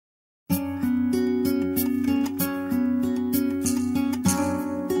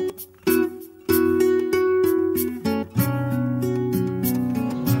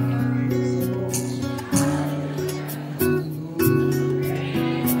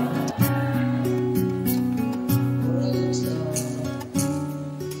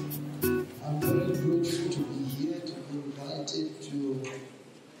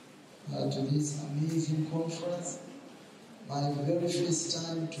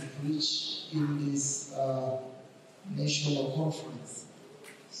to preach in this national conference.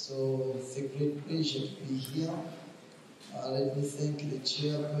 So it's a great pleasure to be here. Let me thank the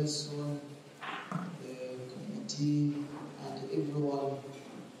chairperson, the committee, and everyone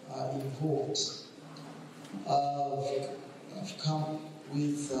involved. I've come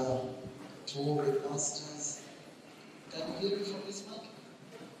with two of the pastors. Can you hear me from this mic?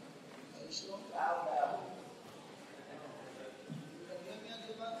 Are you sure?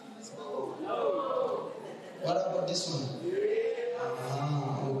 No. What about this one?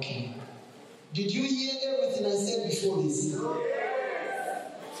 Ah, okay. Did you hear everything I said before this?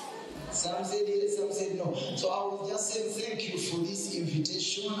 Some said yes, some said no. So I was just saying thank you for this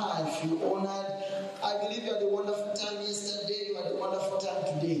invitation. I feel honored. I believe you had a wonderful time yesterday. You had a wonderful time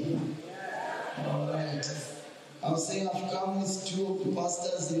today. All right. I was saying I've come with two of the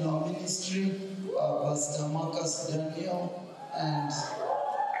pastors in our ministry, Pastor Marcus Daniel and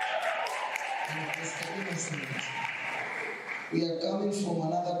Pastor Innocent. We are coming from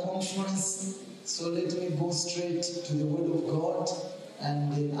another conference, so let me go straight to the Word of God,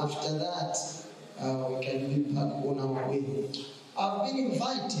 and then after that, we can be back on our way. I've been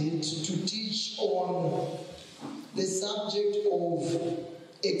invited to teach on the subject of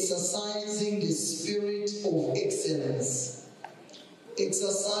exercising the spirit of excellence.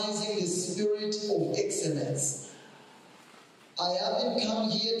 Exercising the spirit of excellence. I haven't come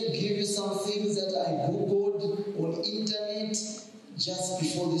here to give you some things that I Googled on internet just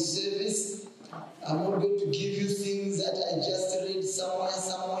before the service. I'm not going to give you things that I just read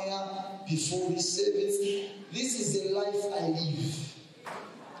somewhere before the service. This is the life I live.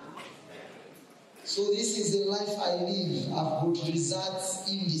 So this is the life I live. I've got results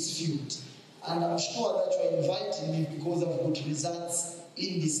in this field. And I'm sure that you're inviting me because I've got results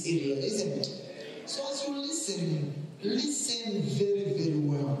in this area, isn't it? So as you listen very, very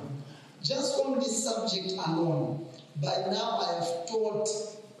well. Just on this subject alone, by now I have taught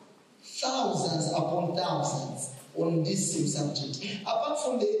thousands upon thousands on this same subject. Apart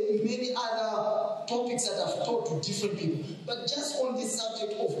from the many other topics that I've taught to different people, but just on this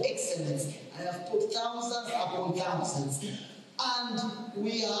subject of excellence, I have taught thousands upon thousands. And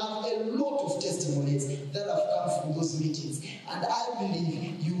we have a lot of testimonies that have come from those meetings. And I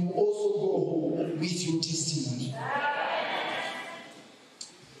believe you will also go home with your testimony.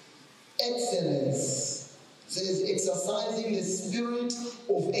 Excellence says exercising the spirit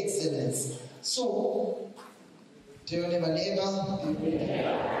of excellence. So, tell your neighbor.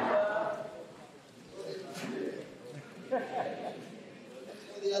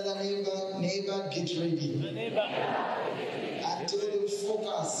 The other neighbor, get ready. And tell them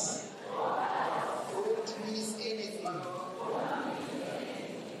focus. Don't miss anything.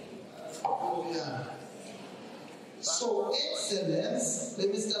 Oh, yeah. So excellence, let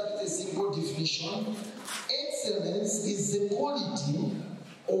me start with a simple definition. Excellence is the quality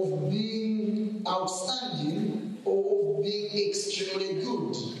of being outstanding or of being extremely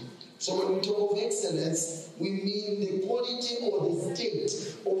good. So when we talk of excellence, we mean the quality or the state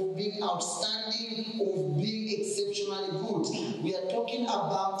of being outstanding, of being exceptionally good. We are talking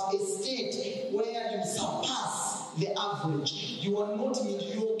about a state where you surpass the average. You are not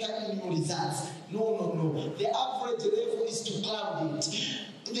mediocre in your results. No. The average level is to cloud it.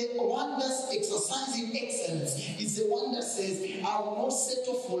 The one that's exercising excellence is the one that says, I will not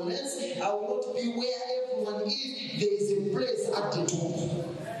settle for less. I will not be where everyone is. There is a place at the top.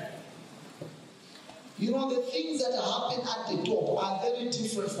 You know, the things that happen at the top are very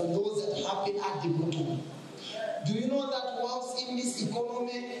different from those that happen at the bottom. Do you know that whilst in this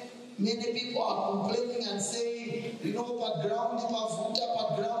economy, many people are complaining and saying, you know, background, as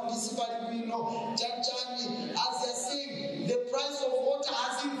they're saying, the price of water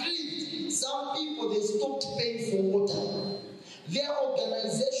has increased. Some people, they stopped paying for water. Their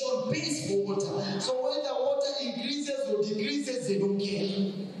organization pays for water. So whether water increases or decreases, they don't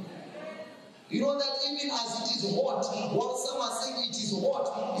care. You know that even as it is hot, while some are saying it is hot,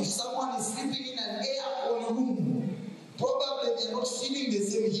 if someone is sleeping in an air-conditioned room, probably they're not feeling the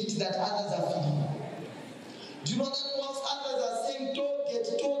same heat that others are feeling. Do you know that whilst others are saying,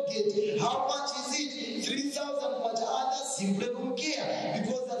 toll gate, how much is it? 3,000 kwacha. Others simply don't care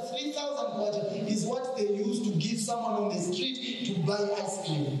because that 3,000 kwacha is what they use to give someone on the street to buy ice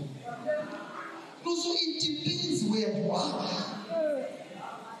cream. No, so it depends where you are.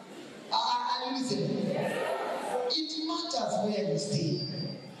 Listen, it matters where you stay.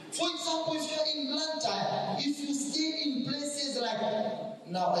 For example, if you're in Blantyre, if you stay in places like,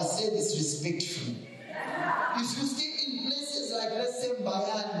 now I say this respectfully, if you stay in places like, let's say,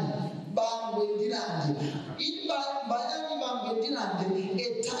 Bayani, Bangwe, in Bayani, Bangwe, Finland,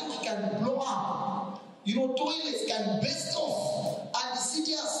 a tank can blow up. Toilets can burst off. And the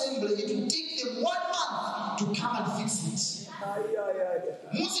city assembly, it will take them 1 month to come and fix it.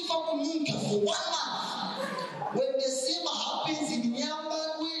 Musifa kunuka for 1 month. When the same happens in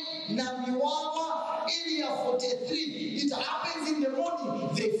Nyambangwe, Namiwawa, area 43, it happens in the morning,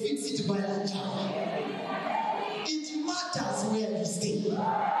 they fix it by lunchtime. It matters where you stay.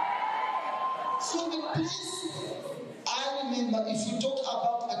 So the place, I remember, if you talk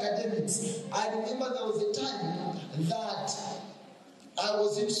about academics, I remember there was a time that I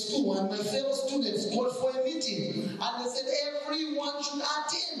was in school and my fellow students called for a meeting and they said everyone should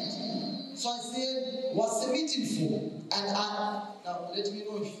attend. So I said, what's the meeting for? And now let me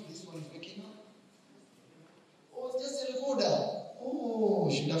know if this one is working. Oh, it's just a recorder. Oh,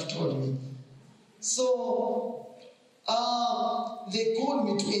 you should have told me. So they called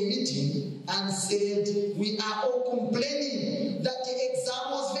me to a meeting and said, we are all complaining that the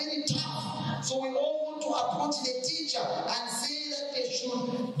exam was very tough. So we all want to approach the teacher and say that they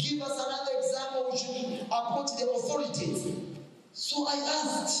should give us another exam or we should approach the authorities. So I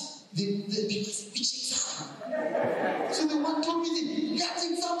asked which exam? So the one told me that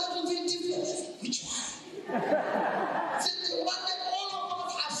exam that was very different. Which one? Said the one that all of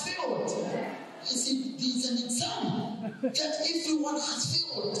us have failed. I said, there's an exam that everyone has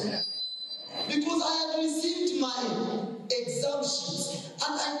failed. Because I had received my exam sheet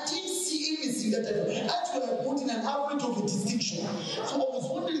and I didn't see anything that actually I put in an average of a distinction. So I was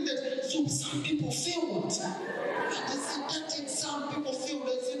wondering that, so some people failed. And they said that exam people failed.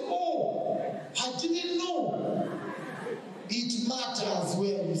 I said, oh, I didn't know. It matters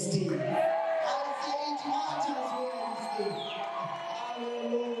where you stay. I say it matters where you stay.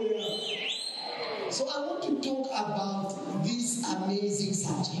 Hallelujah. So I want to talk about this amazing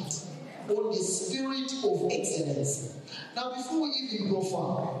subject on the spirit of excellence. Now, before we even go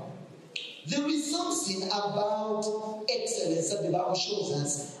far, there is something about excellence that the Bible shows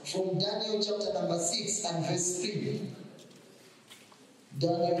us from Daniel chapter number 6 and verse 3.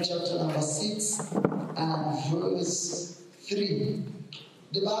 Daniel chapter number 6 and verse 3.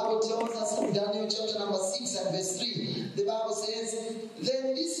 The Bible tells us in Daniel chapter number 6 and verse 3, the Bible says,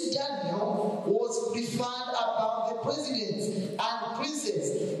 then this Daniel was preferred above the presidents and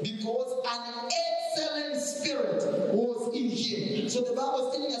princes because an excellent spirit was in him. So the Bible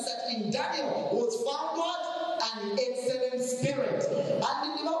is telling us that in Daniel was found what? An excellent spirit. And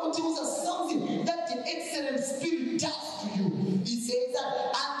then the Bible tells us something that the excellent spirit does to you. He says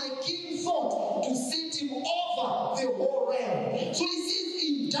that, and the king thought to set him over the whole realm. So he says,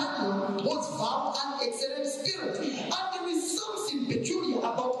 Daniel was found an excellent spirit. And there is something peculiar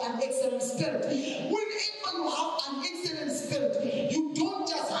about an excellent spirit. Whenever you have an excellent spirit, you don't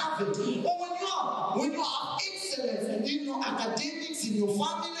just have it. Or when you have excellence in your academics, in your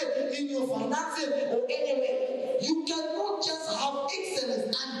family, in your finances, or anywhere, you cannot just have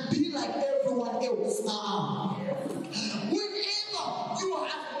excellence and be like everyone else. Whenever you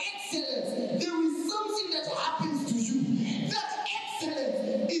have excellence, there is something that happens to you. That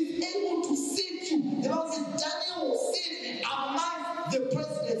excellence is able to save you. The Bible says Daniel was saved among the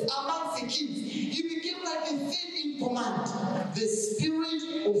presidents, among the kings. He became like the third in command. The spirit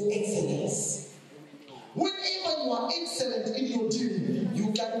of excellence. Whenever you are excellent in your dealing,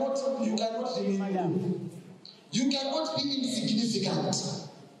 you cannot remain low. You cannot be insignificant.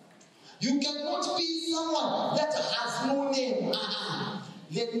 You cannot be someone that has no name.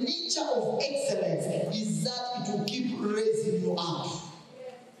 The nature of excellence is that it will keep raising you up.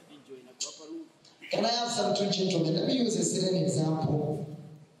 Can I have some two gentlemen? Let me use a certain example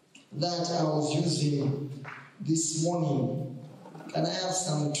that I was using this morning. Can I have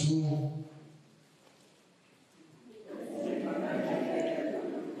some two?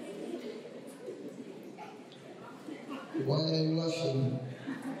 Why are you laughing?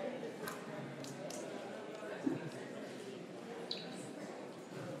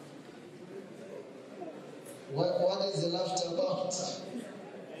 What is the laughter about?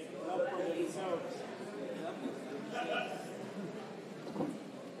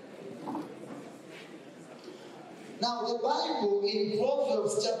 Now the Bible in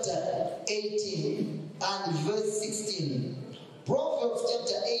Proverbs chapter 18 and verse 16. Proverbs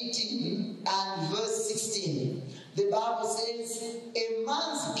chapter 18 and verse 16. The Bible says, a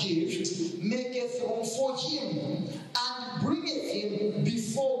man's gift maketh room for him and bringeth him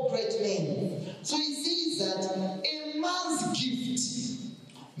before great men. So he says that a man's gift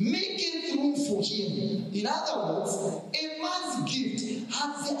maketh room for him. In other words, a man's gift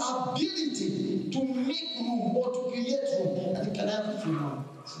has the ability to make room or to create room. I think I have it for now,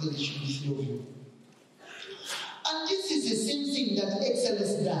 so that it should be three of you. And this is the same thing that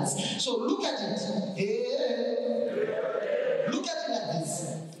excellence does. So look at it. Look at it like this.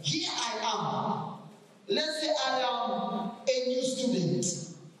 Here I am. Let's say I am a new student.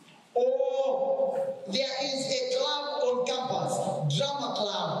 Or there is a club on campus, drama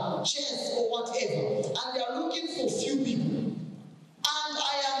club, chess or whatever. And they are looking for few people. And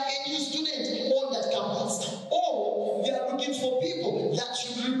I am a new student on that campus. Or they are looking for people that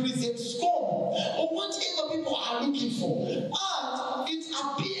should represent Scom. Or whatever people are looking for. And it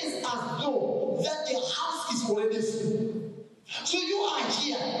appears as though that the house is already full. So you are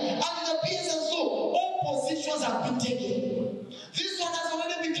here, and it appears as though all positions have been taken. This one has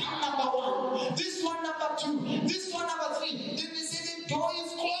already become number 1. This one number 2. This one number 3. Then they say the door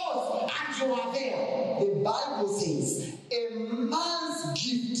is closed, and you are there. The Bible says, a man's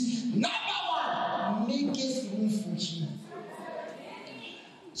gift, number 1, maketh room for him.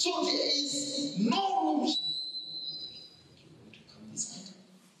 So there is no room here.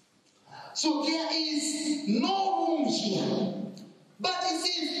 So there is no room here. But it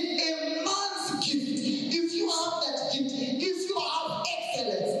says a man's gift. If you have that gift, if you have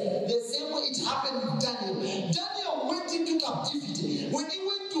excellence, the same way it happened with Daniel. Daniel went into captivity. When he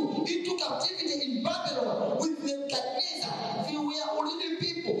went into captivity in Babylon with Nebuchadnezzar, there were already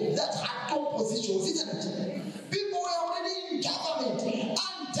people that had top positions, isn't it? People were already in government.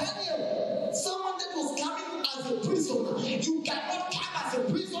 And Daniel, someone that was coming as a prisoner, you cannot come as a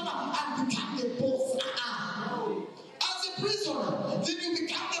prisoner and become the boss. As a prisoner, then you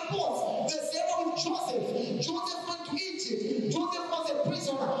become the boss. The same with Joseph. Joseph went to Egypt. Joseph was a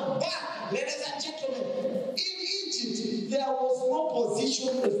prisoner. But, ladies and gentlemen, in Egypt, there was no position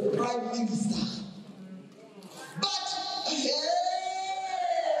of prime minister. But,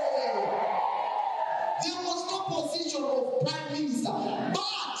 there was no position of prime minister.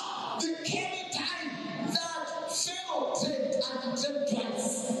 But, there came a time that Pharaoh dreamt and he dreamt twice.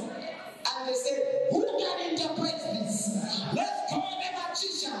 And they said, who can interpret this? Let's call the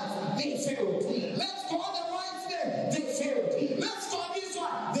magicians. They failed. Let's call the wise men. They failed. Let's call this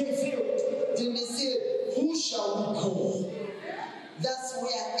one. They failed. Then they said, who shall we call? That's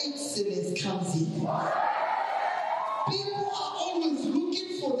where excellence comes in. People are always looking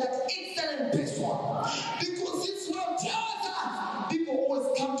for that excellent person. Because this world tells us people always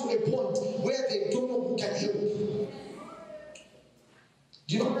come to a point where they don't know who can help.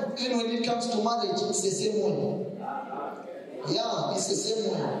 Do you know, even when it comes to marriage, it's the same way. Yeah, it's the same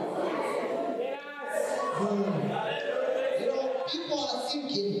way. You know, people are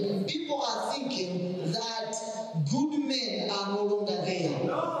thinking that good men are no longer there.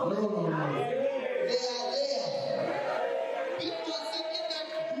 No. They are there. People are thinking that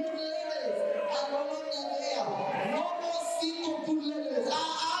good ladies are no longer there. No more single good ladies. They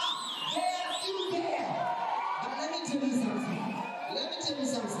are still there. But let me tell you something.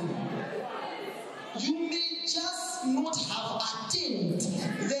 You may just not have attained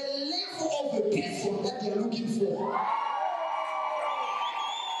the level of the person that they are looking for.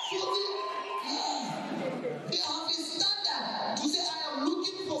 So they have a standard to say, I am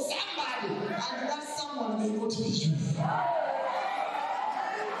looking for somebody, and that someone may not be you.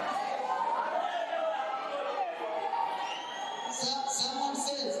 Someone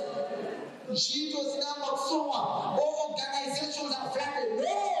says, she was number someone, all organizations are flooded. No!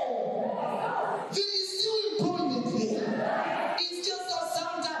 There is still employment there. It's just that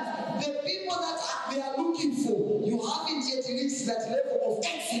sometimes the people that they are looking for, you haven't yet reached that level of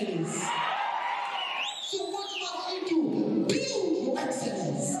excellence. So what must you do? Build your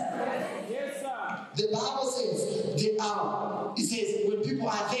excellence. Yes, sir. The Bible says they are. It says when people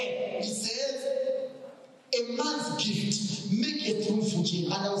are there, it says a man's gift make a room for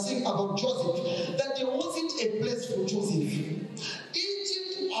him. And I was saying about Joseph that there wasn't a place for Joseph.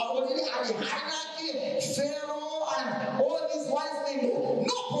 Egypt already had a hierarchy, Pharaoh and all these wise men.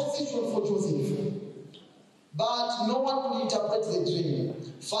 No position for Joseph. But no one could interpret the dream.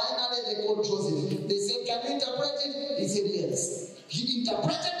 Finally, they called Joseph. They said, can you interpret it? He said, yes. He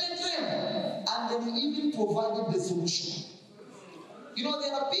interpreted the dream. And then he even provided the solution. You know,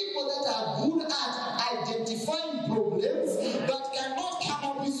 there are people that are good at identifying problems but cannot come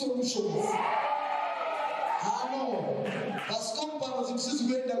up with solutions. I know. As Scom was in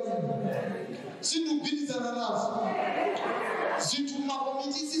Sisugenda win. Sindu Billy Zananas. Sindu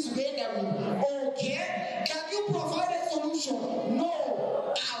Makomiti Sisugenda win. Okay. Can you provide a solution? No.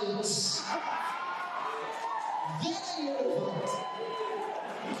 Out. Very relevant.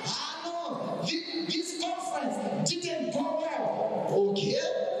 I know. This conference didn't go well. Okay.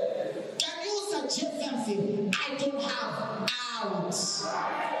 Can you suggest something? I don't have. Out.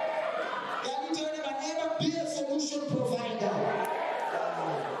 Can you tell them I never be a solution provider?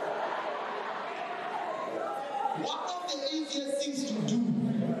 One of the easiest things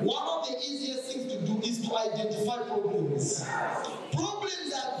to do is to identify problems.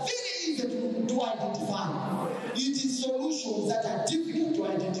 Problems are very easy to identify. It is solutions that are difficult to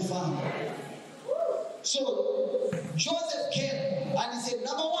identify. So Joseph came and he said,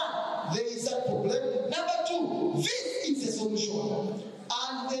 number one, there is that problem. Number two, this is the solution.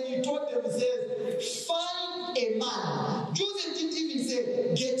 And then he told them, he says, find a man. Joseph didn't even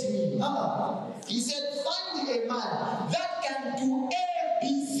say, get me. He said, find a man that can do A, B,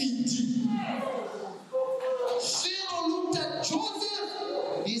 C, D. Pharaoh looked at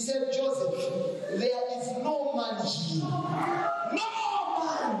Joseph. He said, Joseph, there is no man here. No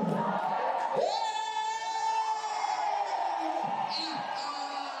man.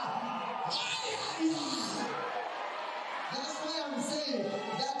 That's why I'm saying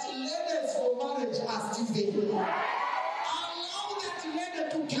that letters for marriage are still there. Allow that letter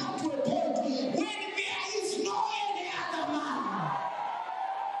to come to a point when there is no any other man.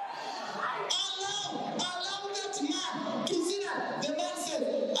 Allow that man to see that the man said,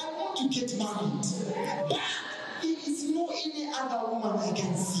 I want to get married, but there is no any other woman I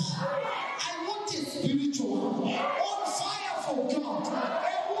can see. I want a spiritual one, on fire for God, a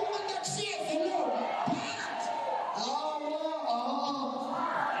woman that fears the Lord.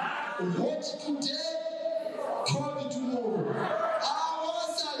 But what today, call me tomorrow. Our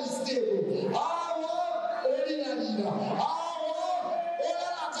son is stable. Our ordinary.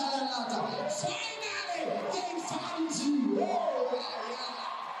 Finally, they found you.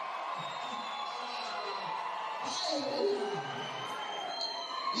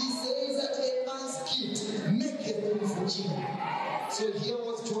 He says that a man's gift maketh room for him. So here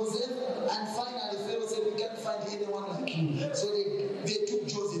was Joseph, and finally Pharaoh said, we can't find anyone like you. So they took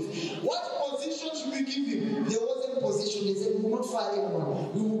Joseph. What position should we give him? There wasn't position. They said, we will not fire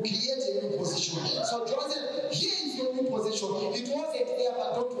anyone. We will create a new position. So Joseph, here is your new position. It wasn't there,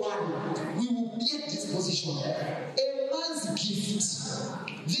 but don't worry. We will get this position. A man's gift,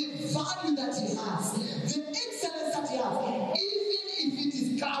 the value that he has, the excellence that he has, even if it is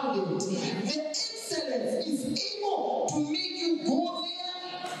crowded, the excellence is able to make you go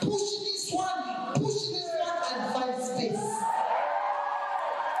there, push this one, and find space.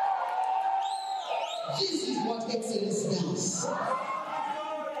 This is what excellence does.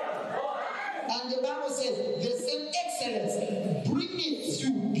 And the Bible says, the same excellence bringeth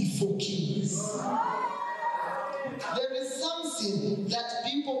you before kings. There is something that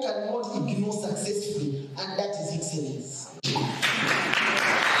people cannot ignore successfully, and that is excellence.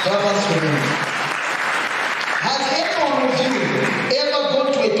 Has anyone of you ever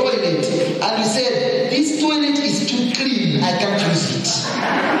gone to a toilet and you said, this toilet is too clean, I can't use it?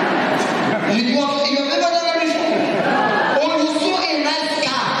 You have ever done that before? Or you saw a nice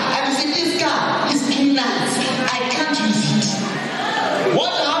car and you said, this car is too nice, I can't use it.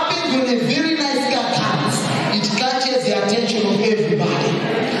 What happens when a very nice car comes? It catches the attention of everybody.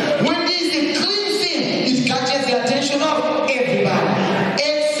 When there is a clean thing, it catches the attention of everybody.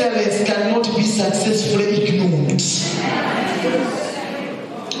 Excellence cannot be successfully ignored.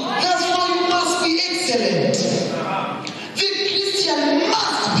 That's why you must be excellent. The Christian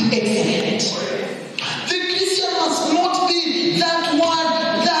must be excellent. The Christian must not be that one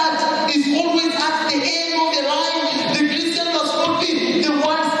that is always at the end of the line. The Christian must not be the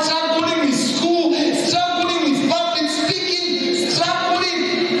one struggling with school, struggling with public speaking, struggling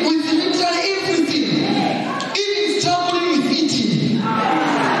with literally everything, even struggling with eating.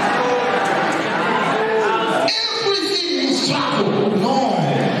 Everything you struggle. No.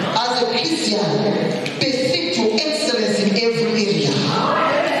 As a Christian, perfect your excellence in every area.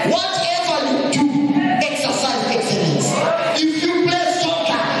 Whatever you do, exercise excellence. If you play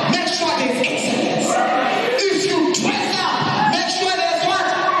soccer, make sure there's excellence. If you dress up, make sure there's what?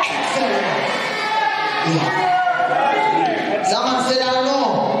 Excellence. Yeah. Someone said, I know,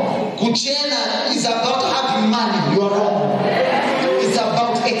 Kuchena is about having money. You are wrong. It's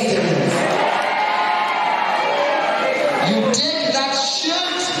about excellence. You take that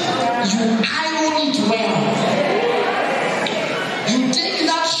shirt, you iron it well. You take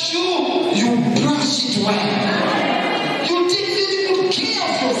that shoe, you brush it well. You take very good care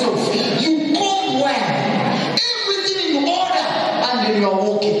of yourself. You comb well. Everything in order, and then you are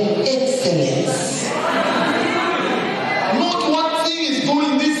walking. Excellence. Not one thing is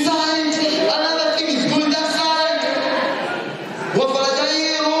going this side, another thing is going that side.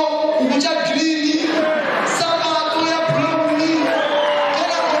 Wafalajairo, ukuja green, sabato ya brownie,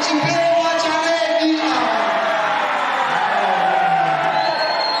 tena kuchipewa charedi.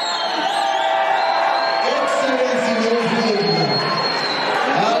 Excellence in every area.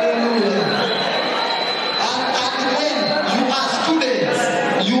 Hallelujah.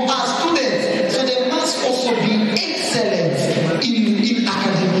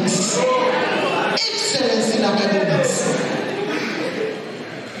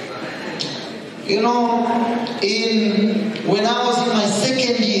 You know, when I was in my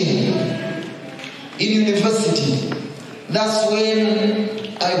second year in university, that's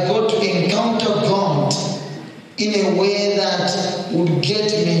when I got to encounter God in a way that would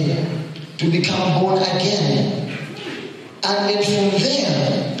get me to become born again. And then from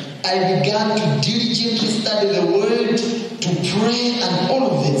there, I began to diligently study the Word, to pray, and all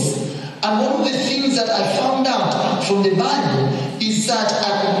of this. And one of the things that I found out from the Bible is that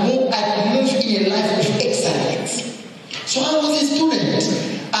I could move in a life of excellence. So I was a student,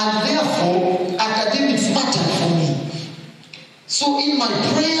 and therefore academics mattered for me. So in my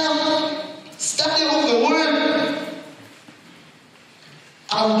prayer, study of the Word,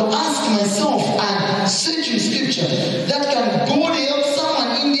 I would ask myself and search in Scripture that can God help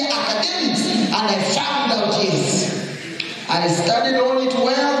someone in their academics, and I found out yes. I studied on it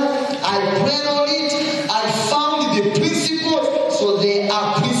well, I prayed on it, I found the principles, so there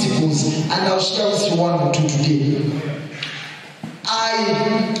are principles, and I'll share with you one or two today.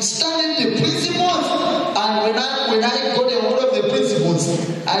 I studied the principles, and when I got a hold of the principles,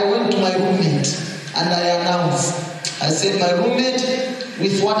 I went to my roommate and I announced. I said, my roommate,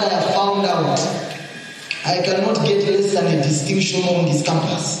 with what I have found out, I cannot get less than a distinction on this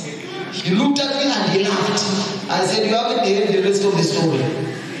campus. He looked at me and he laughed. I said, you haven't heard the rest of the story.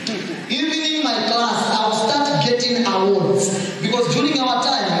 Even in my class, I would start getting awards. Because during our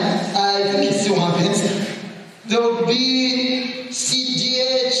time, I think it still happens, there would be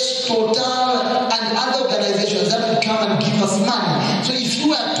CDH, Total, and other organizations that would come and give us money. So if you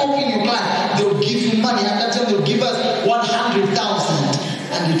were top in your class, they would give you money. At that time, they would give us 100,000.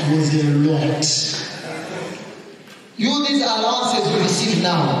 And it was a lot. These allowances you receive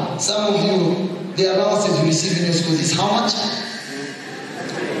now, some of you, the allowances you receive in your schools is how much?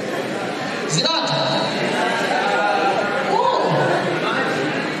 Is it not? Oh.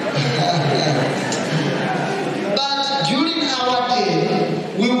 But during our day,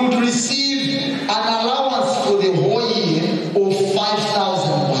 we would receive an allowance for the whole year of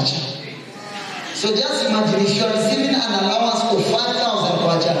 5,000 kwacha. So just imagine if you are receiving an allowance of 5,000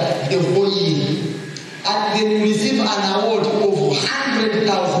 kwacha the whole year, and then you receive an award of 100,000.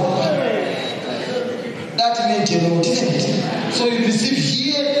 That meant a lot, isn't it? So you receive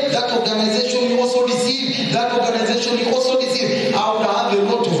here, that organization you also receive, that organization you also receive. I would have a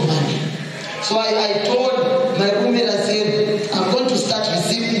lot of money. So I told my roommate, I said, I'm going to start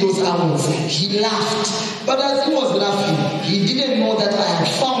receiving those awards. He laughed. But as he was laughing, he didn't know that I had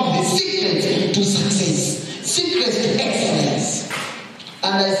found the secret to success, secret to excellence.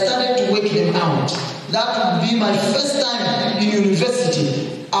 And I started to work them out. That would be my first time in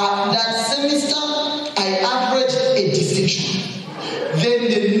university. That semester, I averaged a distinction. Then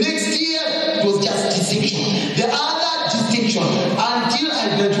the next year, it was just distinction. The other distinction, until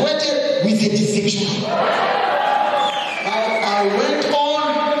I graduated with a distinction. I went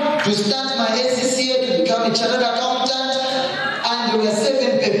on to start my SCCA to become a chartered accountant, and there were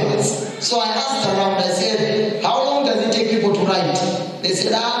 7 papers. So I asked around, I said, how long does it take people to write? They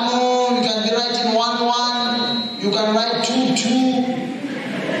said, no, you can be writing 1-1, you can write 2-2.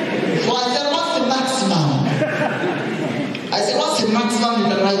 So I said, what's the maximum? I said, what's the maximum you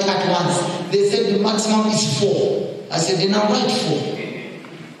can write at once? They said, the maximum is 4. I said, then I'll write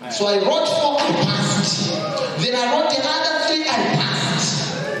 4. So I wrote 4, I passed. Then I wrote the other 3, I passed.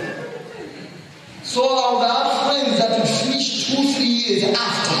 So I would have friends that would finish 2-3 years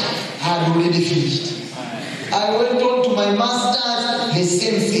after I had already finished. I went on to my master's, the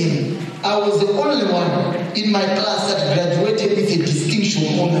same thing. I was the only one in my class that graduated with a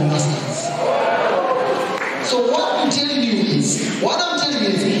distinction on my master's. So what I'm telling you is,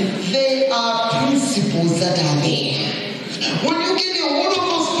 there are principles that are there. When you get a hold of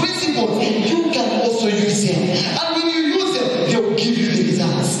those principles, you can also use them. And when you use them, they will give you the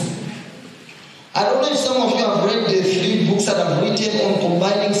results. I don't know if some of you have read the 3 books that I've written on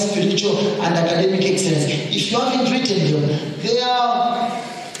combining spiritual and academic excellence. If you haven't written them, they are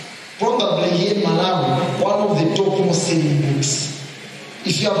probably here in Malawi one of the top most selling books.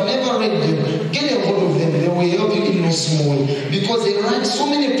 If you have never read them, get a hold of them. They will help you in no small way, because they write so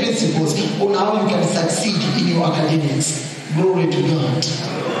many principles on how you can succeed in your academics. Glory to God.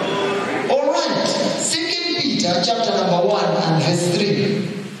 Alright, 2 Peter chapter number 1 and verse 3.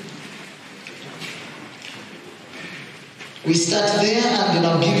 We start there, and then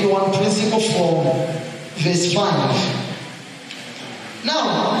I'll give you one principle from verse 5.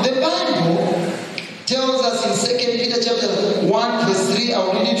 Now, the Bible tells us in 2 Peter chapter 1 verse 3,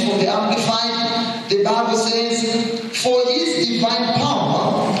 I'll read it from the Amplified. The Bible says, for his divine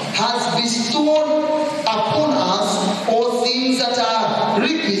power has bestowed upon us all things that are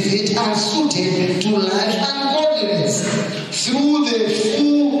requisite and suited to life and godliness through the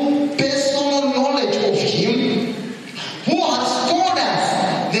full personal knowledge of Him who has called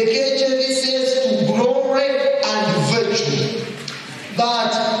us, the KJV says, to glory and virtue.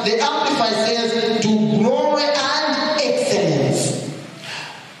 But the Amplified says, to glory and excellence.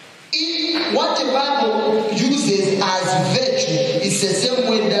 What the Bible uses as virtue is the same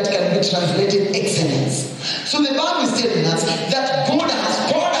word that can be translated excellence. So the Bible is telling us that God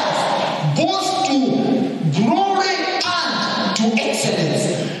has called us both to glory and to excellence.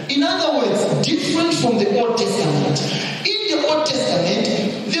 In other words, different from the Old Testament. In the Old Testament,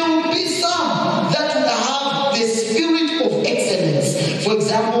 there will be some that will have the spirit of excellence. For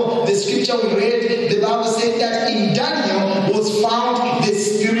example, the scripture we read, the Bible said that in Daniel was found the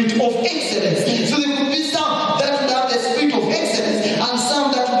spirit of excellence. So there could be some that would have the spirit of excellence and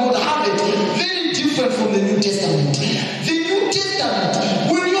some that would not have it. Very different from the New Testament. The New Testament,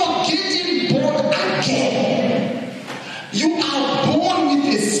 when you're getting born again, you are born with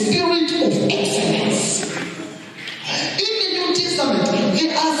the spirit of excellence. In the New Testament,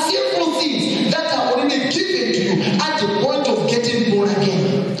 there are several things that are already given to you at the point of getting born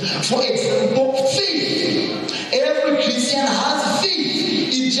again. For example, faith. Every Christian has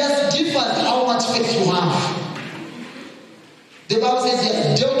faith. It just differs how much faith you have. The Bible says He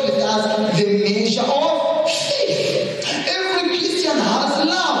has dealt with us the measure of faith. Every Christian has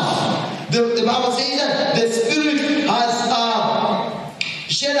love. The Bible says that the Spirit has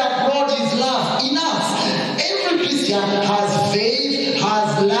shed abroad His love in us. Every Christian has faith,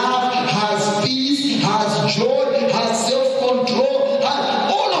 has love, has peace, has joy, has self-control,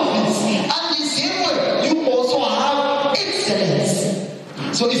 has all of this. And the same way, you also have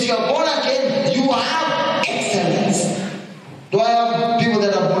excellence. So if you are born again, you have excellence. Do I have people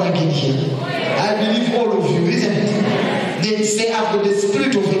that are born again here? I believe all of you, isn't it? They say, I've got the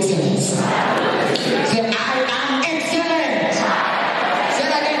spirit of excellence. Say, I am excellent. Say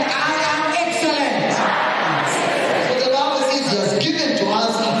it again, I am excellent. So the Bible says He has given to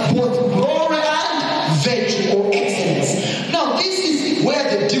us both glory and virtue or excellence. Now, this is where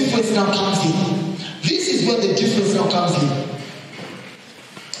the difference now comes in. This is where the difference now comes in.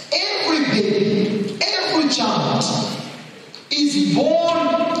 Every baby, every child is born,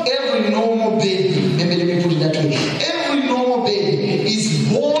 every normal baby, maybe let me put it that way. Every normal baby is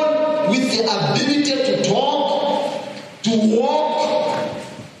born with the ability to talk, to walk,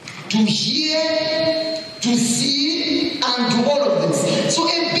 to hear, to see, and do all of this. So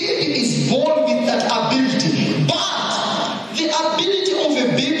a baby is born with that ability. But the ability of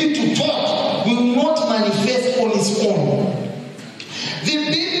a baby to talk will not manifest on its own. The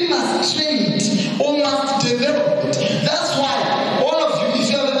baby must train it or must develop it. That's why all of you, if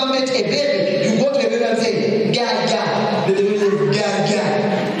you have ever met a baby, you go to a baby and say, Gaga. The baby says, Gaga.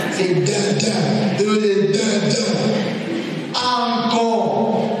 Say, Dada. The baby says, Dada. Uncle.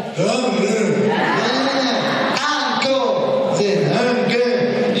 Uncle. Say,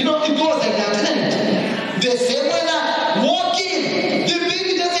 Uncle. You know, it goes like that, isn't it? The same way that walking, the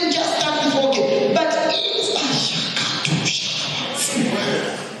baby doesn't just start with walking, but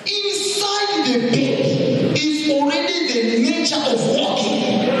inside the baby is already the nature of walking.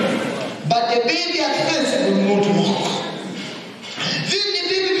 But the baby at first will not walk. Then the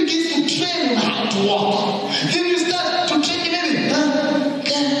baby begins to train how to walk. Then you start to train the baby.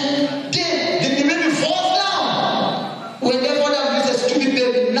 Then the baby falls down. When they fall down, you say, stupid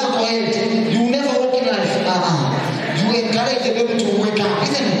baby, now go ahead. You will never walk in life. You encourage the baby to wake up,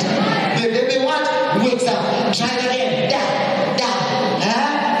 isn't it? The baby what? Wakes up. Try it again. Down.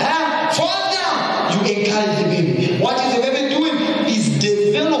 Fall down. You encourage the baby. What is the baby doing? Is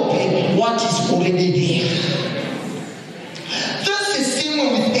developing what is already there. That's the same way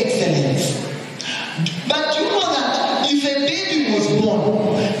with excellence. But you know that if a baby was born,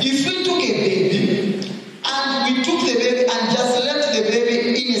 if we took a baby and we took the baby and just left the baby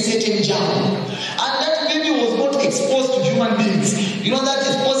in a certain jar, and that baby was not exposed to human beings, you know that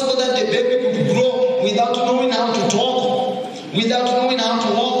it's possible that the baby could grow without knowing how to talk,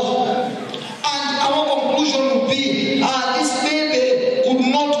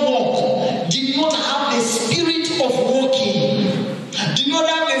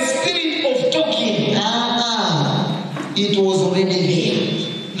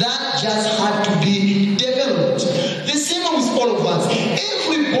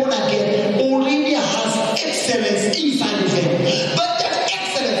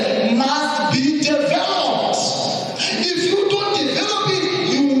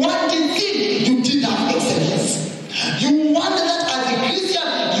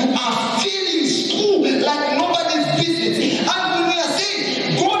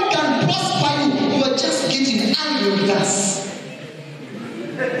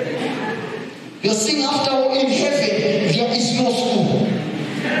 You're saying after all, in heaven, there is no school.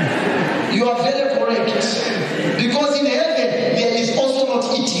 You are very correct. Because in heaven, there is also not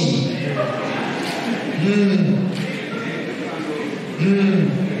eating.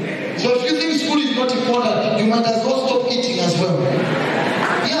 So if you think school is not important, you might as well stop eating as well.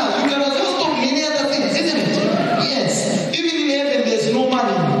 Yeah, you can as well stop many other things, isn't it? Yes. Even in heaven, there's no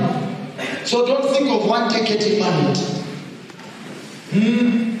money. So don't think of one day getting married.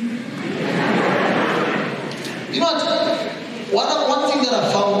 You know what? One thing that I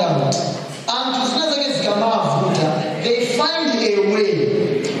found out, they find a way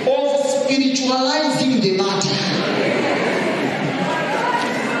of spiritualizing the matter.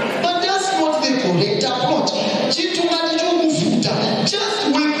 But that's not the correct approach. Just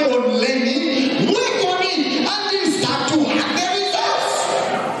work on learning, work on it, and then start to have the results.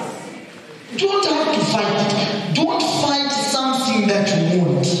 Don't have to fight it. Don't fight something that you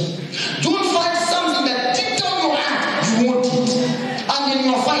want. Don't fight something that deep down your heart you want it. And then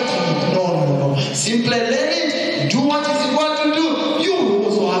you're fighting it. No. Simply learn it, do what is required to do. You will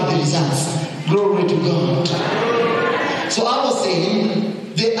also have the results. Glory to God. So I was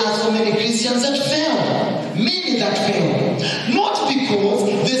saying, there are so many Christians that fail. Many that fail. Not because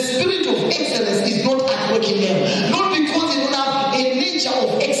the spirit of excellence is not at work in them. Not because they don't have a nature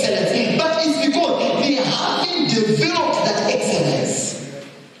of excellence. But it's because they haven't developed that excellence.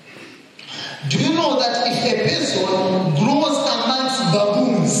 Do you know that if a person grows amongst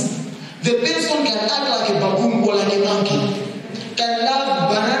baboons, the person can act like a baboon or like a monkey? Can love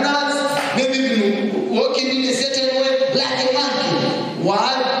bananas, maybe even walking in a certain way like a monkey.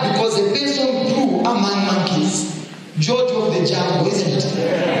 Why? Because the person grew among monkeys. George of the jungle, isn't it?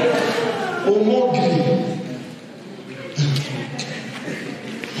 Or Mowgli.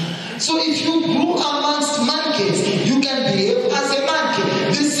 So if you grew amongst monkeys, you can behave as a monkey.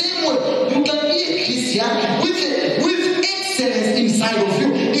 The same way, you can be a Christian with excellence inside of you.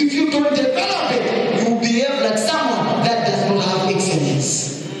 If you don't develop it, you will behave like someone that does not have excellence.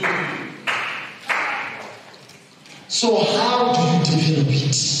 So how do you develop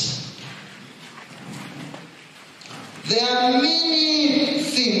it? There are many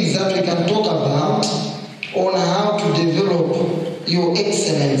things that we can talk about on how to develop your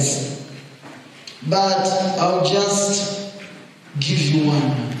excellence. But I'll just give you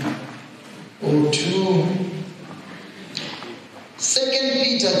one or two. 2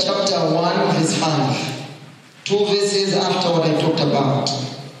 Peter chapter 1 verse 5. 2 verses after what I talked about.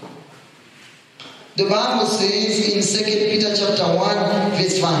 The Bible says in 2 Peter chapter 1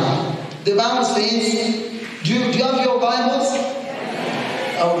 verse 5. The Bible says, do you have your Bibles?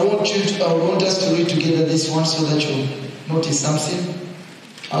 I would want us to read together this one so that you notice something.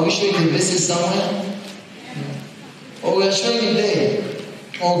 Are we showing the verses somewhere? Or we are showing it there?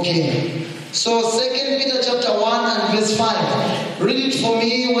 Okay. So 2 Peter chapter 1 and verse 5. Read it for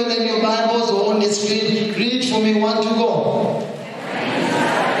me, whether in your Bibles or on the screen. Read it for me. 1 to go.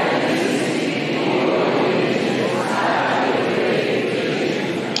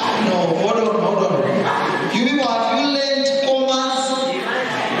 No, hold on. You people, have you learned commas?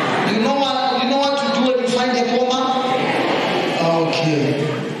 You know what to do when you find a comma? Okay.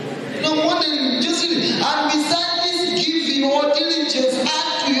 No more than just read it. And beside this, giving or diligence, add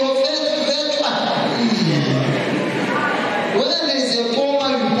to your faith virtue. Whether there is a comma,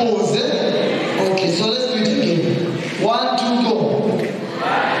 you pause. Okay, so let's do it again. 1, 2, go.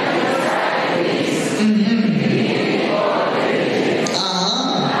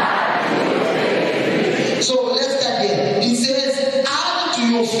 So let's start here. It says, add to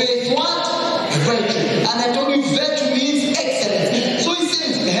your faith what? Virtue. And I told you virtue means excellence. So it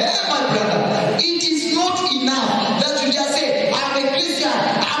says, hey my brother, it is not enough that you just say, I'm a Christian,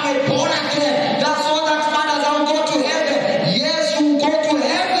 I'm a born again. That's all that matters. I'll go to heaven. Yes, you go to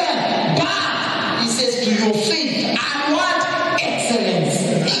heaven. But it says to your faith and what? Excellence.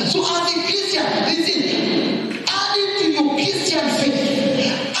 So as a Christian, listen, add it to your Christian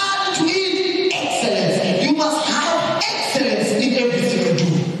faith. Add to it excellence. You must have excellence in everything you do.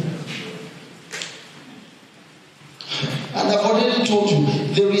 And I've already told you,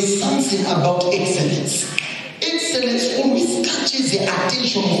 there is something about excellence. Excellence always catches the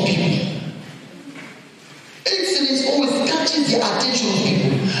attention of people. Excellence always catches the attention of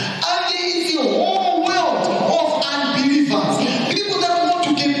people. And there is a whole world of unbelievers. People that want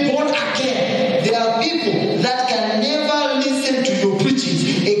to get born again. There are people that can never listen to your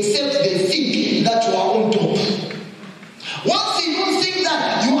preaching except they think that you are on top. Once they don't think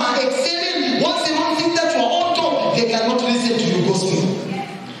that you are excelling, once they don't think that you are on top, they cannot listen to your gospel.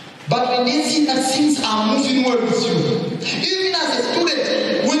 But when they see that things are moving well with you, even as a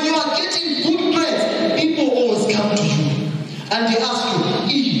student, when you are getting good and they ask you,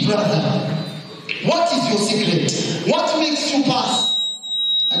 hey brother, what is your secret? What makes you pass?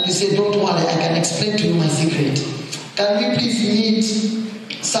 And you say, don't worry, I can explain to you my secret. Can we please meet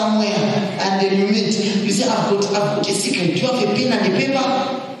somewhere? And then you meet. You say, I've got a secret. Do you have a pen and a paper?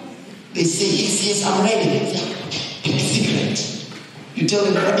 They say, yes, I'm ready. Pick a secret. You tell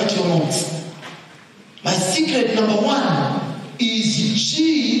them, write your notes. My secret number 1 is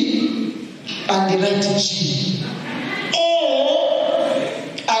G, and they write G. O,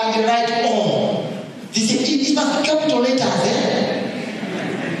 and they write O. They say, it must be capital letters,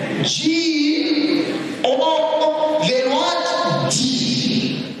 eh? G, O, then what? D.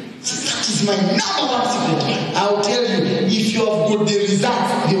 So that is my number 1 secret. I'll tell you, if you have got the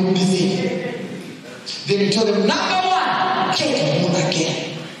results, they will be saying. Then you tell them, number 1, take one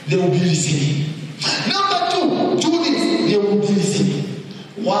again. They will be listening. Number 2, do this. They will be listening.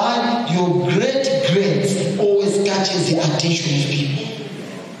 Why? Your great grace always catches the attention of people.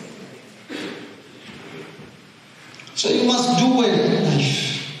 So you must do well in life.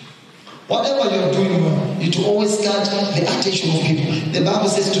 Whatever you're doing well, it will always catch the attention of people. The Bible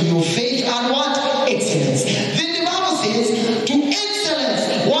says to your faith and what? Excellence. Then the Bible says to excellence.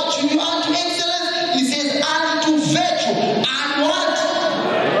 What should you add to excellence? It says add to virtue. And what?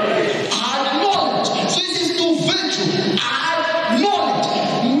 Add knowledge. So it says to virtue, add knowledge.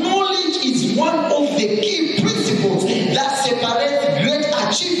 Knowledge is one of the key principles that separates great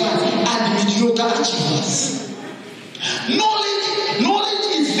achievers and mediocre achievers. Knowledge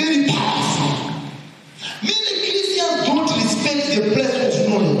is very powerful. Many Christians don't respect the place of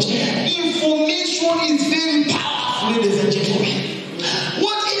knowledge. Information is very powerful, ladies and gentlemen.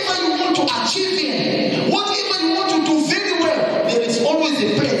 Whatever you want to achieve in, whatever you want to do very well, there is always a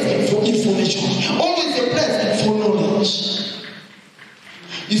place for information, always a place for knowledge.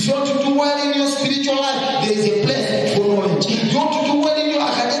 If you want to do well in your spiritual life, there is a place for knowledge. You want to do well in your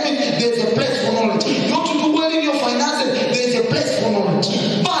academic, there is a place for knowledge. You want to do well in your finances, there is a place for knowledge.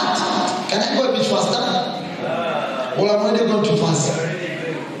 But, can I go a bit faster? Well, I'm already going too fast.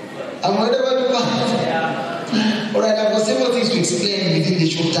 I'm already going too fast. Alright, I've got several things to explain within the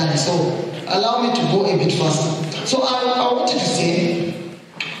short time, so allow me to go a bit faster. So I wanted to say,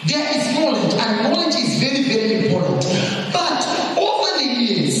 there is knowledge, and knowledge is very, very important. But over the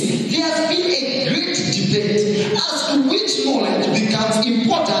years, there has been a great debate as to which knowledge becomes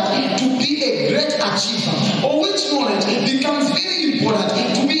important to be a great achiever, or which knowledge becomes very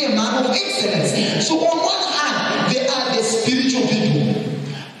important to be a man of excellence. So on one hand, there are the spiritual people,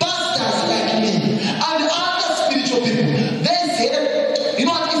 pastors like me, and other spiritual people. They say, you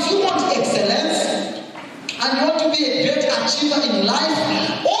know what, if you want excellence, and you want to be a great achiever in life,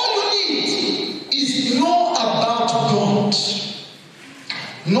 all you need is know about God.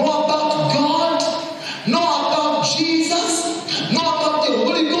 Know about God, know about Jesus, know about the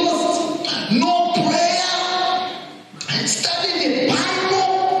Holy Ghost, know prayer, study the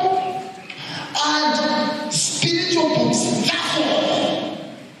Bible, and spiritual books. That's all.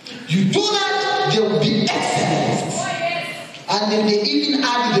 You do that, there will be excellence. And then they even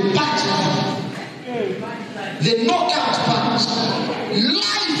add the punch, the knockout punch.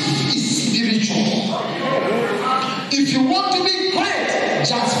 Life is spiritual. If you want to be great,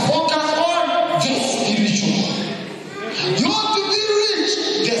 just focus on the spiritual. You want to be rich,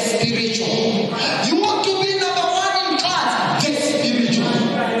 the spiritual. You want to be number 1 in class, the spiritual.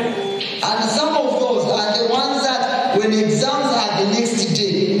 And some of those are the ones that when exams are the next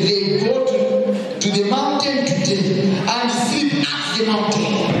day, they go to the mountain today and sleep at the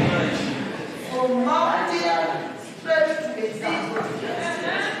mountain. From mountain straight to exam.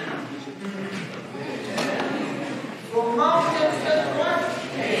 From mountain straight to what?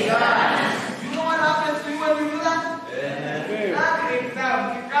 Exam. You know what happens to you when you do that? That exam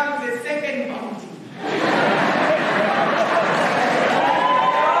becomes the second mountain.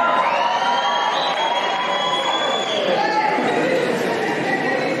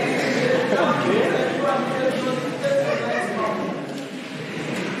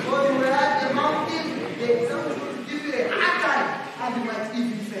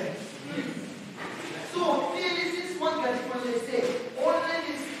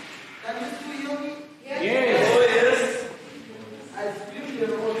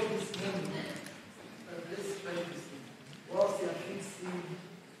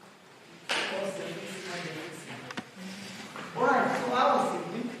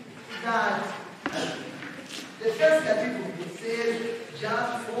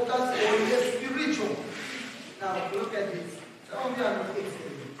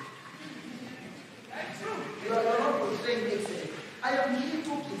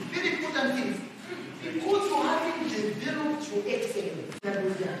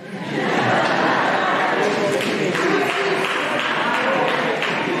 You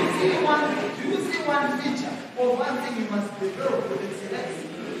see one feature or one thing you must develop with excellence?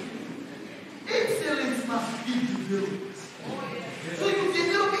 Excellence must be developed. So you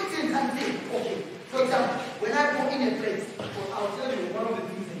develop excellence and say, okay, for example, when I go in a place, I'll tell you one of the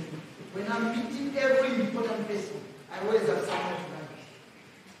things I do. When I'm meeting every important person, I always have someone to write.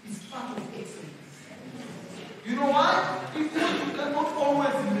 It's part of excellence. You know why? Because you cannot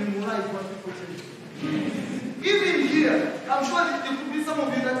always memorize what people tell you. Even here, I'm sure that there could be some of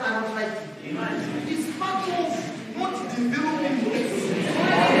you that are not like me. It's part of not developing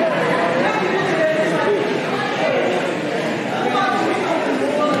excellence.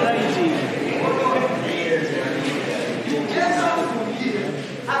 You get out from here,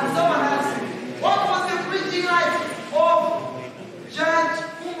 and someone asks you, what was the preaching like of Judge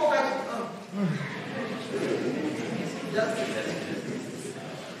Kumbokachi?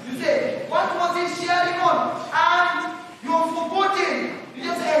 You say, what was he sharing on? And you've forgotten. You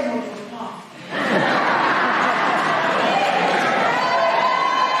just say, no,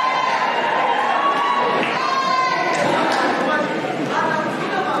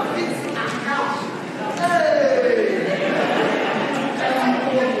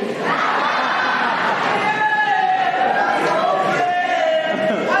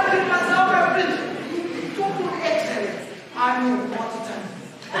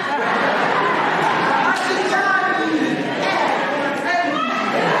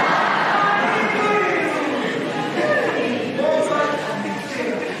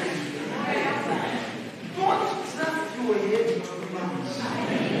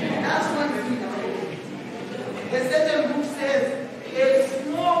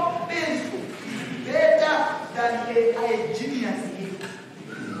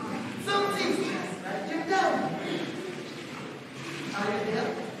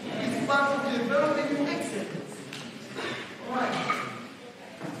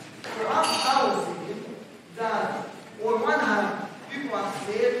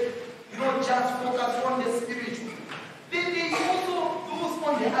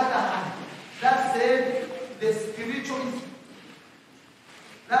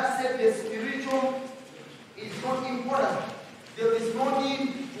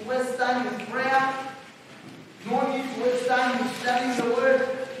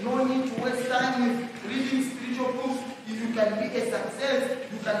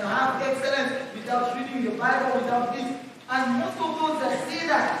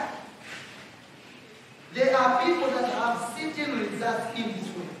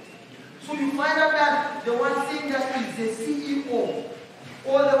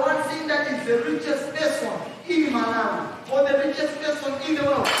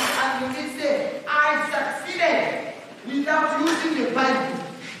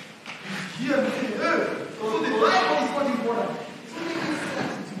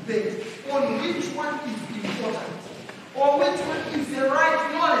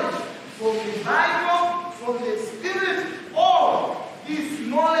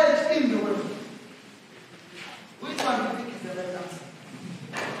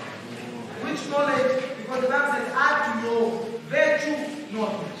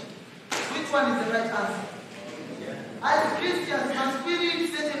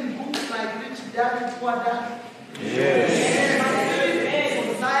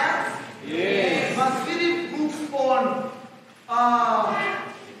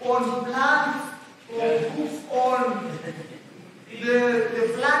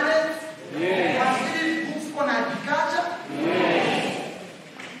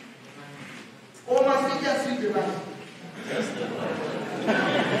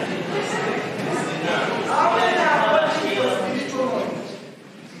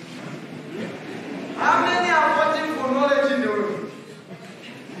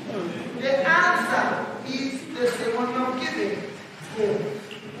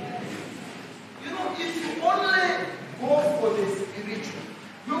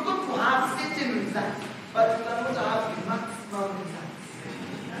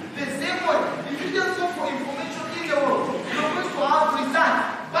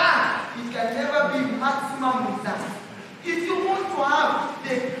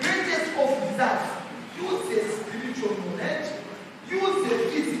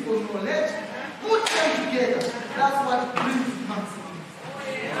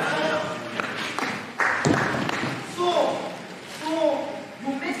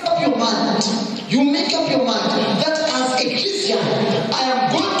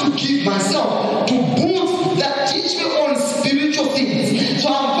 So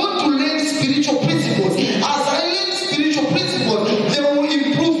I'm going to learn spiritual principles. As I learn spiritual principles, they will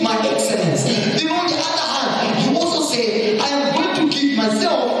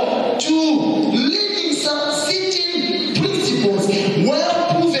to living some certain principles,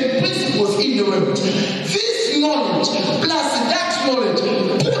 well-proven principles in the world. This knowledge plus that knowledge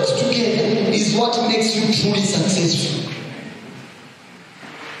put together is what makes you truly successful.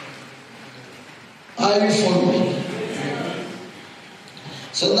 Are you following?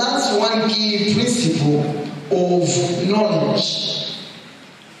 So that's one key principle of knowledge.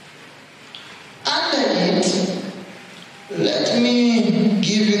 Under it, let me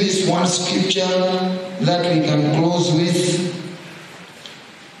give you this one scripture that we can close with.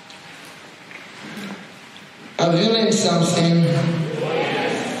 Have you learned something?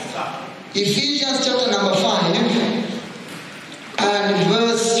 Ephesians chapter number 5 and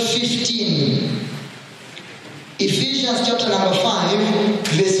verse 15. Ephesians chapter number 5,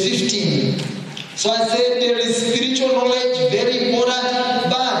 verse 15. So I said there is spiritual knowledge, very important,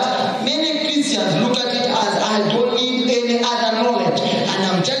 but many Christians look at it as I don't need any other knowledge. And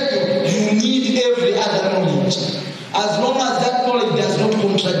I'm telling you, you need every other knowledge. As long as that knowledge does not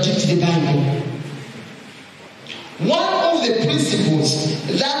contradict the Bible. One of the principles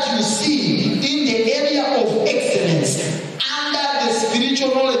that you see in the area of excellence under the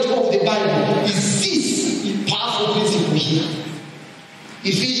spiritual knowledge of the Bible is this powerful principle here.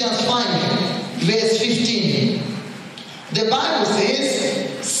 Ephesians 5, verse 15. The Bible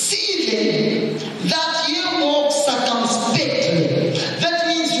says, see then that ye walk circumspectly. That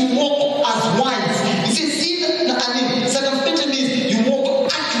means you walk as wise. It says, see that, circumspectly means you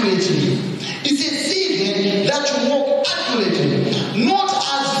walk accurately. It says, see then that you walk accurately, not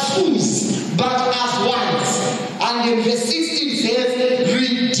as fools, but as wise. And in verse 16 says,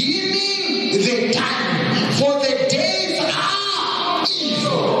 redeeming the time, for the days are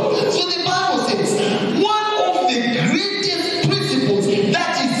evil. So the Bible says, one of the greatest principles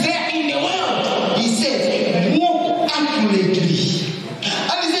that is there in the world, he says, walk accurately.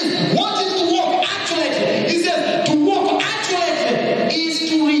 And he says, what is to walk accurately? He says, to walk accurately is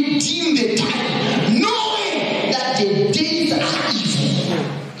to redeem the time, knowing that the days are evil.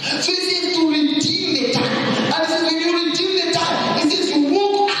 So he says to redeem the time. And he says, when you redeem the time, he says you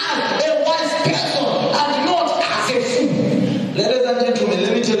walk as a wise person and not as a fool. Ladies and gentlemen,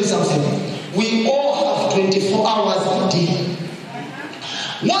 let me tell you something. We all have 24 hours a day.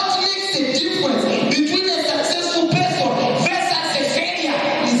 What makes the difference between a successful person versus a failure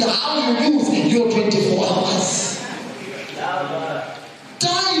is how you use your 24 hours.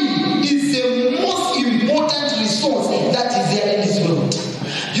 Time is the most important resource that is there in this world.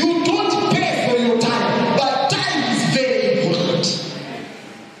 You don't pay for your time, but time is very important.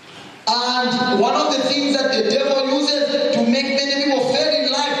 And one of the things that the devil uses to make many people fail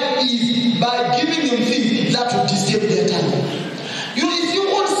in life is by giving them things that will disturb their time. You know, if you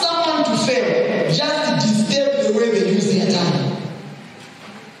want someone to fail, just disturb the way they use their time.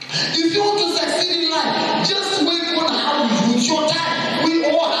 If you want to succeed in life, just work on how you use your time. We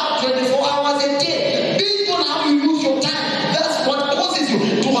all have 24 hours a day. Based on how you use your time, that's what causes you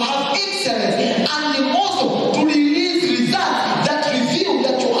to have excellence and also to release results that reveal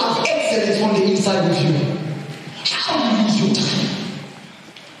that you have excellence on the inside of you. How you use your time.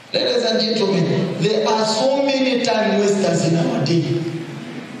 Ladies and gentlemen, there are so many time wasters in our day.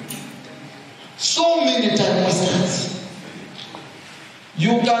 So many time wasters.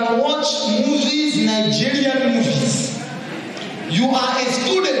 You can watch movies, Nigerian movies. You are a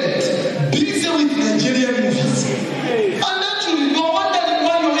student busy with Nigerian movies. And actually, you're wondering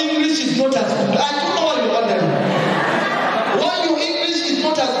why your English is not as good. I don't know why you're wondering. Why your English is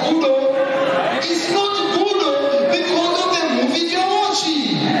not as good. It's not good because of the movies you're watching.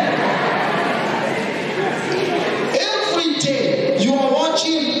 Every day you are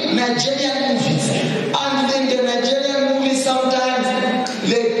watching Nigerian movies. And then the Nigerian movies sometimes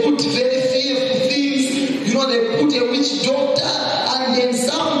they put very fearful things. You know, they put a witch doctor and then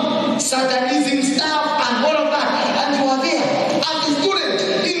some satanism stuff and all of that. And you are there as a student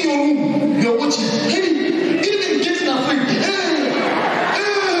in your room. You're watching. Hey, even getting afraid.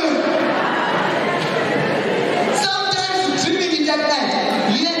 Sometimes dreaming it at night.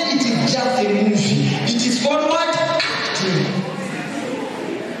 Yet it is just a movie. It is called what? Acting.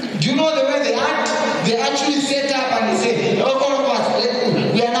 Do you know the way they act? They actually set up and they say, oh, all of us,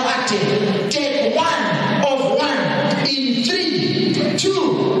 we are now acting. Take 1 of 1 in 3,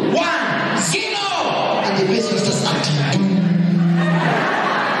 2, 1, 0.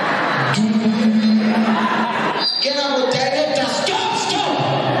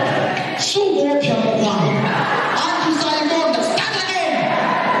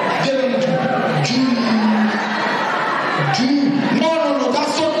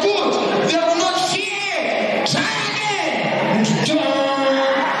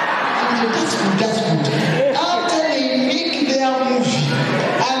 That's good. After they make their movie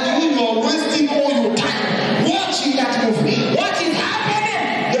and you are wasting all your time watching that movie, what is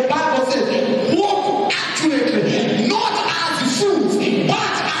happening? The Bible says, walk accurately, not as fools,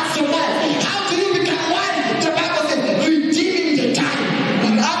 but as the wise. How do you become wise? The Bible says, redeeming the time.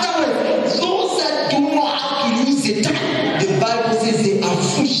 In other words, those that do not know how to use the time, the Bible says they are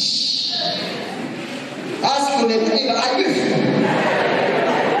foolish. Ask your neighbor, are you a fool?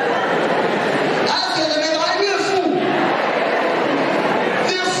 Ask your neighbor, are you a fool?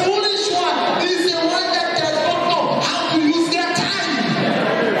 The foolish one is the one that does not know how to use their time.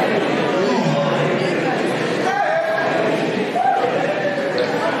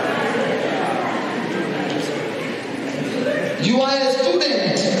 You are a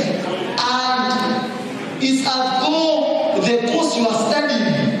student and it's as though the course you are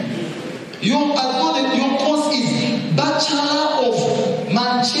studying, your course is Bachelor of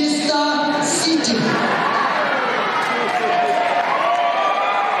Manchester City.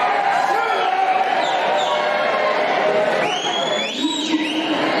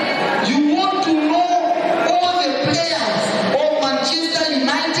 You want to know all the players of Manchester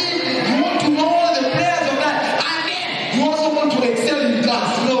United. You want to know all the players of that. And then you also want to excel in class.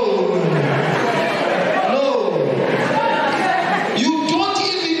 No. You don't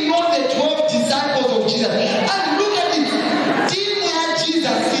even know the 12 disciples of Jesus. And look at it. Team where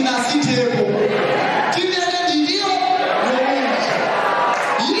Jesus in a city level. Team where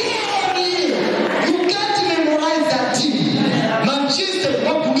you can't memorize that team. Manchester,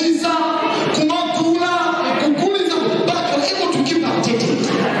 Kukuliza, Kumakula, Kukuliza, but you're able to keep updated.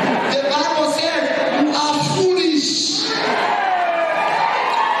 The Bible says you are foolish.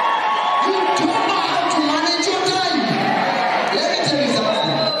 You don't know how to manage your time. Let me tell you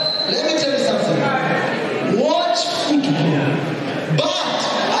something. Watch football. But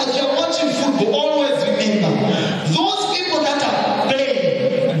as you're watching football, always remember, those people that are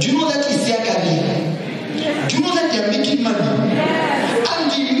playing, do you know that is their career? Do you know that they are making money? And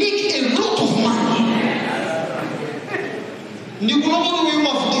they make a lot of money. You know what we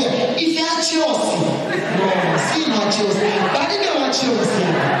want to do? If they are Chelsea, no, see not Chelsea. But if they are Chelsea,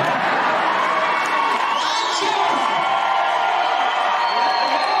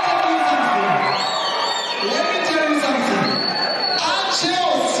 let me tell you something. At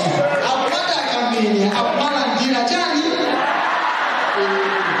Chelsea, Abada Kamenya, Abana Ndira Jani.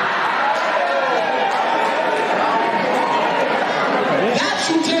 That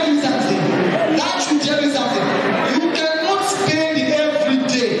should tell you something. You cannot spend every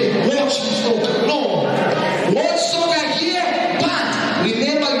day watching soccer. No. Watch soccer here, but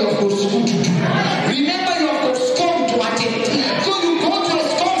remember you have got school to do. Remember you have got Scom to attend. So you go to a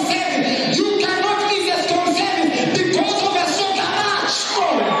Scom service. You cannot miss a Scom service because of a soccer match. No.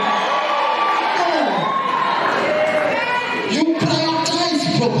 You prioritize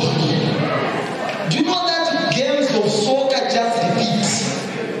properly. Do you know that games of soccer just repeat?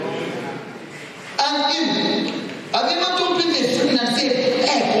 And have you ever told me a friend and said,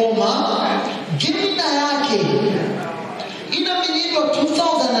 hey, Oma, give me the yake. In a minute of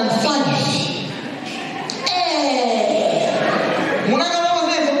 2005. Hey!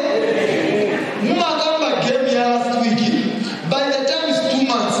 Mumagamba game here last week. By the time it's 2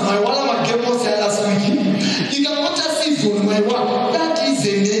 months, my Walama game was here last week. You can watch a season, my one. That is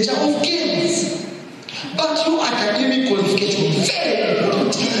the nature of games. But your academic qualification is very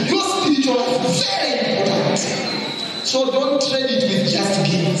important. Your spiritual life is very important. So don't trade it with just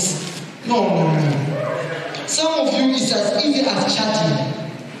games. No. Some of you is as easy as chatting.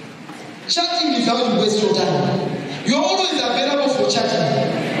 Chatting is how you waste your time. You're always available for chatting.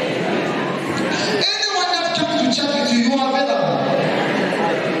 Anyone that comes to chat with you, you are available.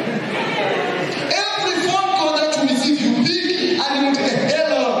 Every phone call that you receive, you pick and you say,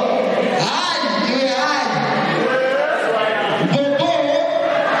 hello, hi, you are hi. Bobo,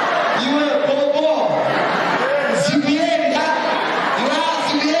 you are Bobo. Zibienda, you are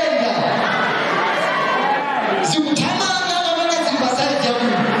Zibienda. Zikutamanga wana zibasaizi ya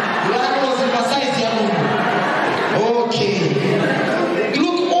Mungu. Wano zibasaizi ya Mungu. Okay.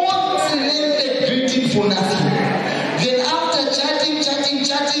 Look, all select a greeting for nothing. Then after chatting,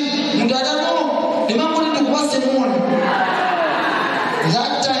 mudadano,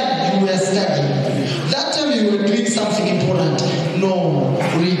 that time you were studying. That time you were doing something important. No,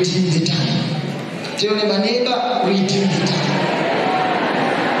 redeem the time. Tell your neighbor, redeem the time.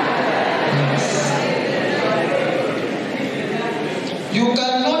 Yes. You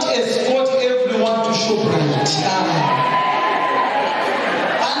cannot escort everyone to ShopRite.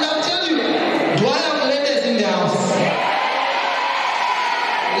 And I'll tell you, do I have ladies in the house?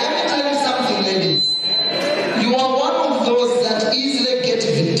 Let me tell you something. ladies, you are one of those that easily get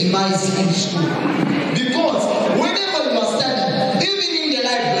victimized in school. Because whenever you are studying, even in the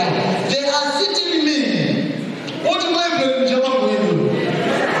library, there are certain men. What am I going to do?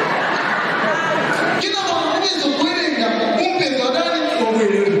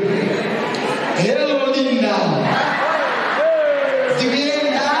 Hello, Linda.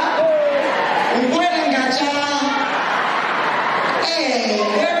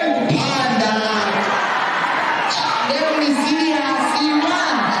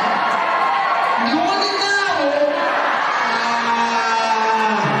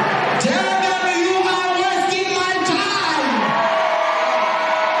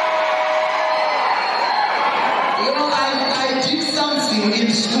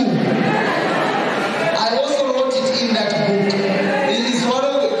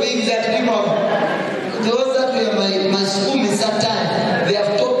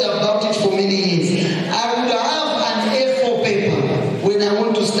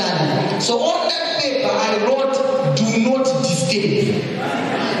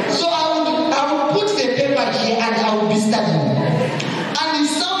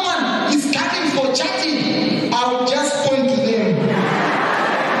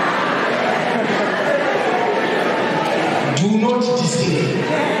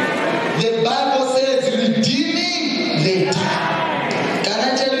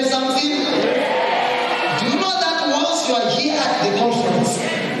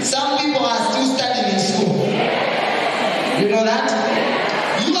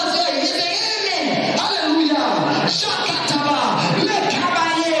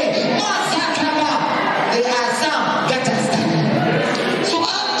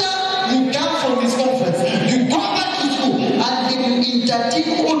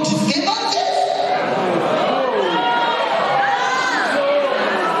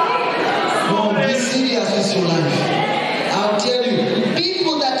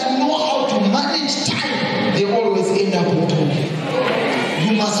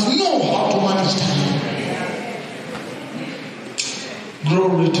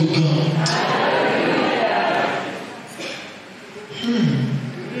 Glory to God.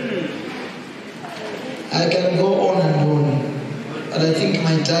 I can go on and on, but I think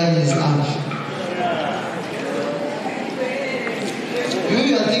my time is up.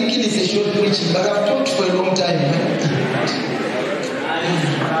 You are thinking it's a short preaching, but I've talked for a long time.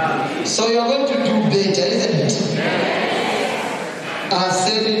 So you are going to do better, isn't it? I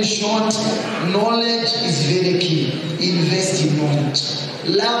said in short, knowledge is very key. Invest in knowledge.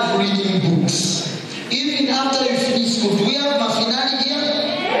 Love reading books. Even after you finish school, do we have Mafinani here?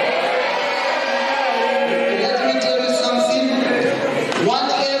 Let me tell you something.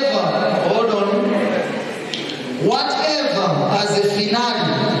 Whatever as a finale,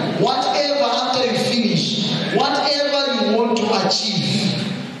 whatever after you finish, whatever you want to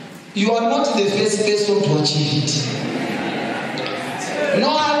achieve, you are not the first person to achieve it. No,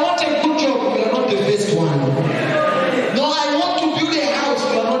 I want a good job, you are not the first one. No, I want to build a house,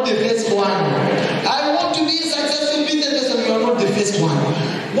 you are not the first one. I want to be a successful business person, you are not the first one.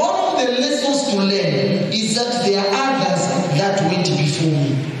 One of the lessons to learn is that there are others that went before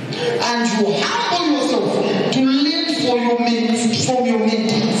me. And you humble yourself to learn from your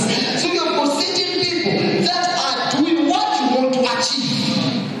mentors. So you have got certain people that are doing what you want to achieve.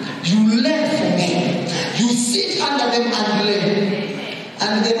 You learn from them. You sit under them and learn.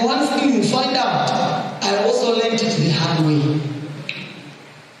 And then one thing you find out, I also learned it the hard way.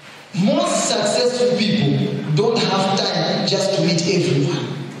 Most successful people don't have time just to meet everyone.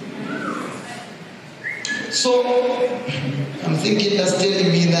 So, I'm thinking that's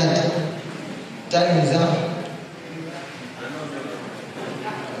telling me that time is up.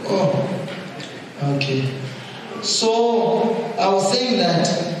 Oh, okay. So, I was saying that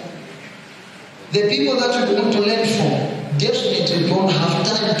the people that you want to learn from definitely don't have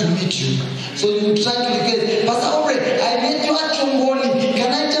time to meet you. So you try to request, Pastor Aubrey, I met you at Chongoni.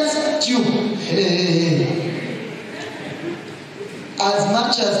 Can I just meet you? As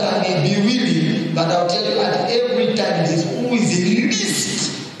much as I may be willing, but I'll tell you at every time there's always a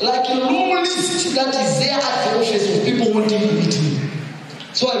list, like a long list that is there at the office of people wanting to meet me.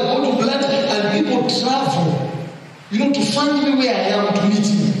 So I go to Blood and people travel, to find me where I am to meet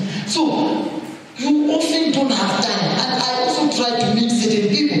me. So you often don't have time. And I also tried to meet certain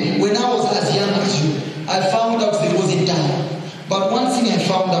people when I was as young as you. I found out there wasn't time. But one thing I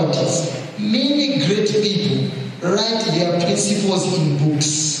found out is many great people write their principles in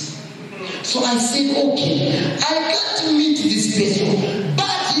books. So I said, okay, I can't meet this person,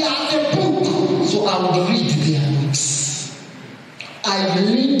 but he has a book. So I would read their books. I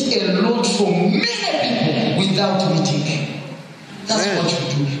learned a lot from many people without meeting them. That's what you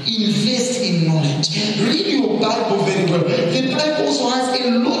do. Invest in knowledge. Read your Bible very well. The Bible also has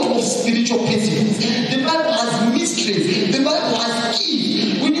a lot of spiritual principles. The Bible has mysteries. The Bible has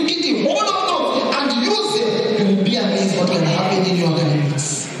keys. When you get a hold of those and use them, you will be amazed what can happen in your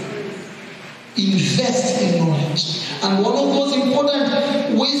academics. Invest in knowledge. And one of those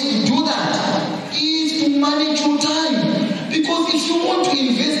important ways to do that is to manage your time. Because if you want to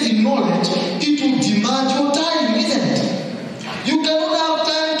invest in knowledge, it will demand your time, isn't it? You cannot have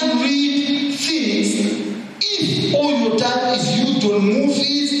time to read things if all your time is used on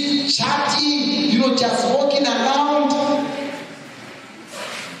movies, chatting, just walking around.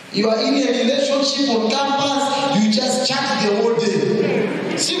 You are in a relationship on campus, you just chat the whole day.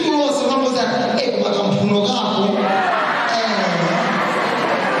 Siku was mambo za makampuno kako.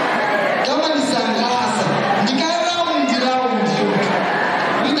 Kama ni sangasa, ndika round yote.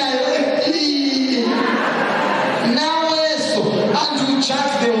 And you chat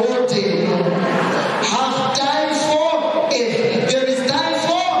the whole day. Have time for everything. There is time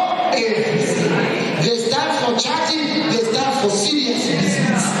for everything. There's time for chatting. There's time for serious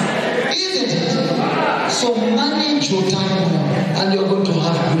business. Isn't it? So manage your time now, and you're going to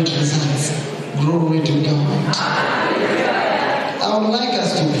have great results. Glory to God. I would like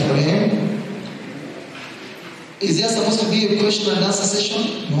us to pray. Is there supposed to be a question and answer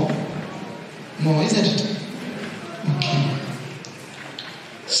session? No. No, isn't it? Okay.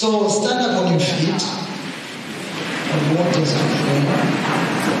 So stand up on your feet. I want us to pray.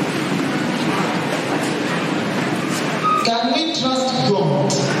 Can we trust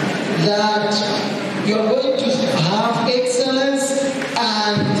God that you are going to have excellence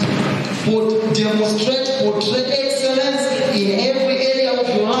and portray excellence in every area of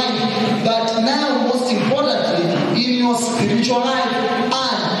your life, but now most importantly in your spiritual life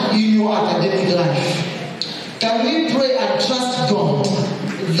and in your academic life? Can we pray and trust God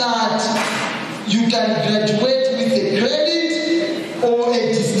that you can graduate with a credit or a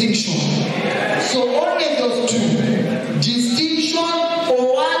distinction? So only those two.